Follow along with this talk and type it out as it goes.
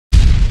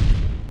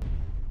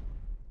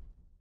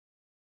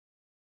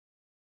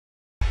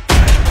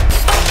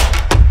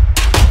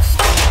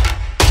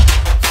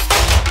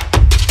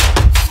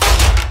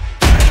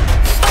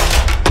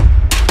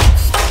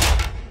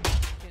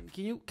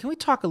we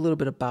talk a little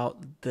bit about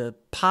the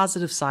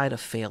positive side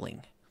of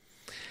failing?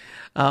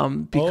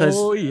 Because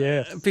Oh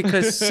yes,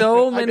 because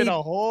so I did many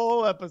a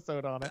whole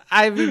episode on it.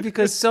 I mean,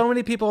 because so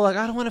many people are like,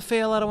 I don't want to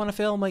fail. I don't want to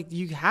fail. I'm like,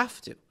 you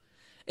have to.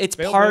 It's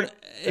Fail big, part.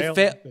 fail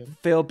often.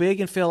 Fail big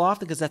and fail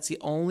often because that's the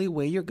only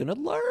way you're gonna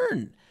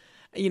learn.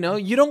 You know,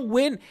 you don't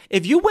win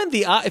if you win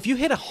if you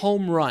hit a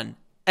home run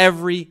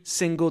every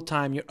single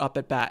time you're up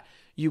at bat.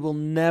 You will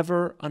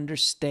never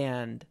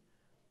understand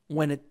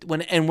when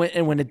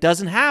it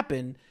doesn't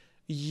happen.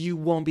 You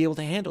won't be able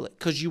to handle it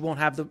because you won't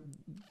have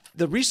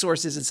the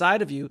resources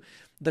inside of you,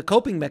 the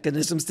coping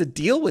mechanisms to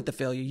deal with the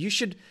failure. You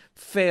should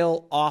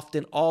fail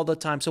often, all the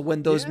time. So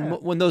when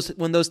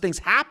those things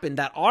happen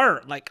that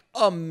are like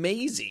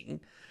amazing,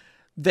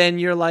 then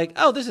you're like,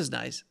 oh, this is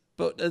nice,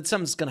 but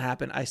something's gonna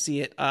happen. I see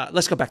it.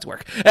 Let's go back to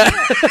work.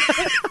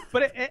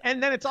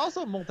 And then it's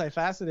also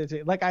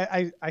multifaceted. Like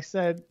I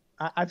said,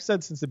 I've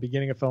said since the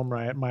beginning of Film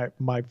Riot,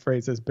 my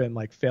phrase has been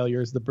like,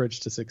 failure is the bridge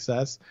to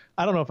success.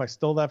 I don't know if I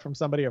stole that from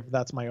somebody or if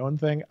that's my own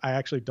thing. I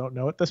actually don't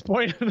know at this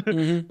point,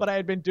 but I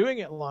had been doing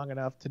it long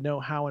enough to know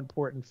how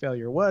important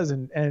failure was.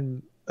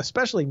 And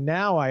especially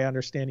now I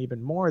understand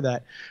even more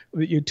that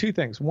two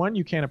things. One,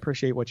 you can't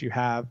appreciate what you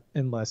have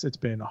unless it's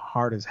been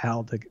hard as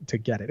hell to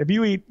get it. If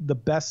you eat the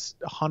best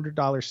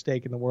 $100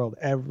 steak in the world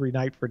every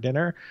night for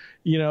dinner,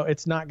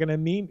 it's not going to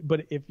mean,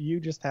 but if you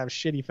just have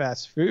shitty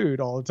fast food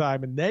all the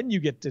time and then you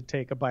get to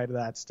take a bite of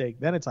that steak,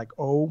 then it's like,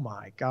 oh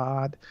my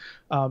God.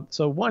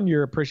 So one,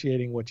 you're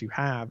appreciating what you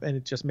have and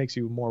it just makes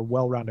you a more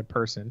well-rounded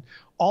person.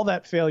 All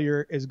that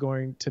failure is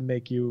going to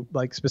make you,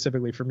 like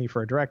specifically for me,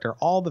 for a director,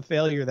 all the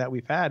failure that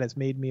we've had has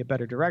made me a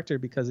better director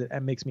because it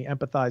makes me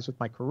empathize with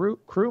my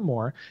crew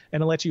more,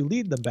 and it lets you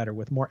lead them better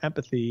with more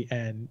empathy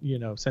and,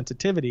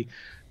 sensitivity.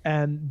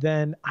 And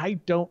then I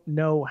don't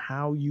know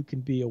how you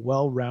can be a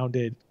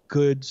well-rounded,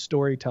 good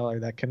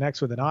storyteller that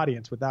connects with an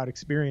audience without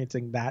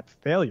experiencing that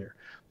failure.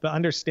 The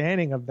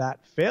understanding of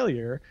that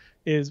failure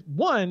is,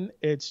 one,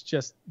 it's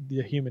just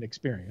the human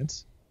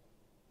experience,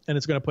 and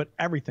it's going to put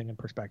everything in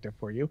perspective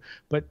for you.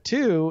 But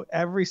two,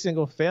 every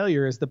single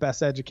failure is the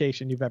best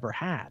education you've ever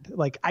had.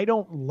 Like, I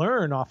don't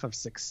learn off of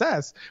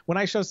success. When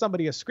I show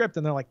somebody a script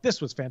and they're like, this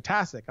was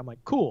fantastic, I'm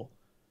like, cool.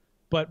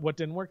 But what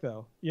didn't work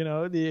though?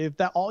 If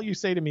that all you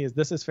say to me is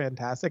this is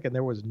fantastic and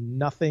there was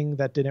nothing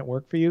that didn't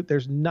work for you,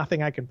 there's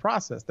nothing I can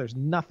process. There's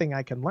nothing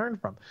I can learn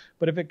from.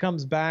 But if it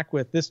comes back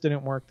with this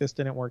didn't work, this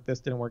didn't work, this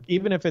didn't work,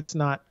 even if it's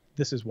not,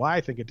 this is why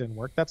I think it didn't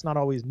work, that's not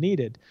always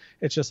needed.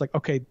 It's just like,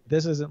 okay,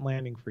 this isn't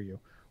landing for you.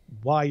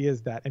 Why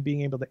is that? And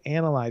being able to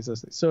analyze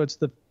those. So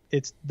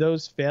it's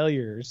those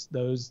failures,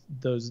 those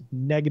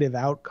negative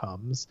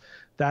outcomes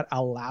that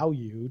allow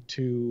you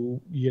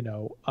to,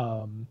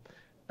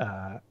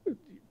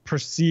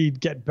 proceed,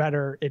 get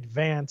better,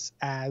 advance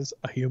as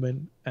a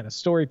human and a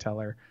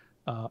storyteller,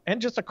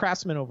 and just a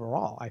craftsman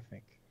overall, I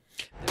think.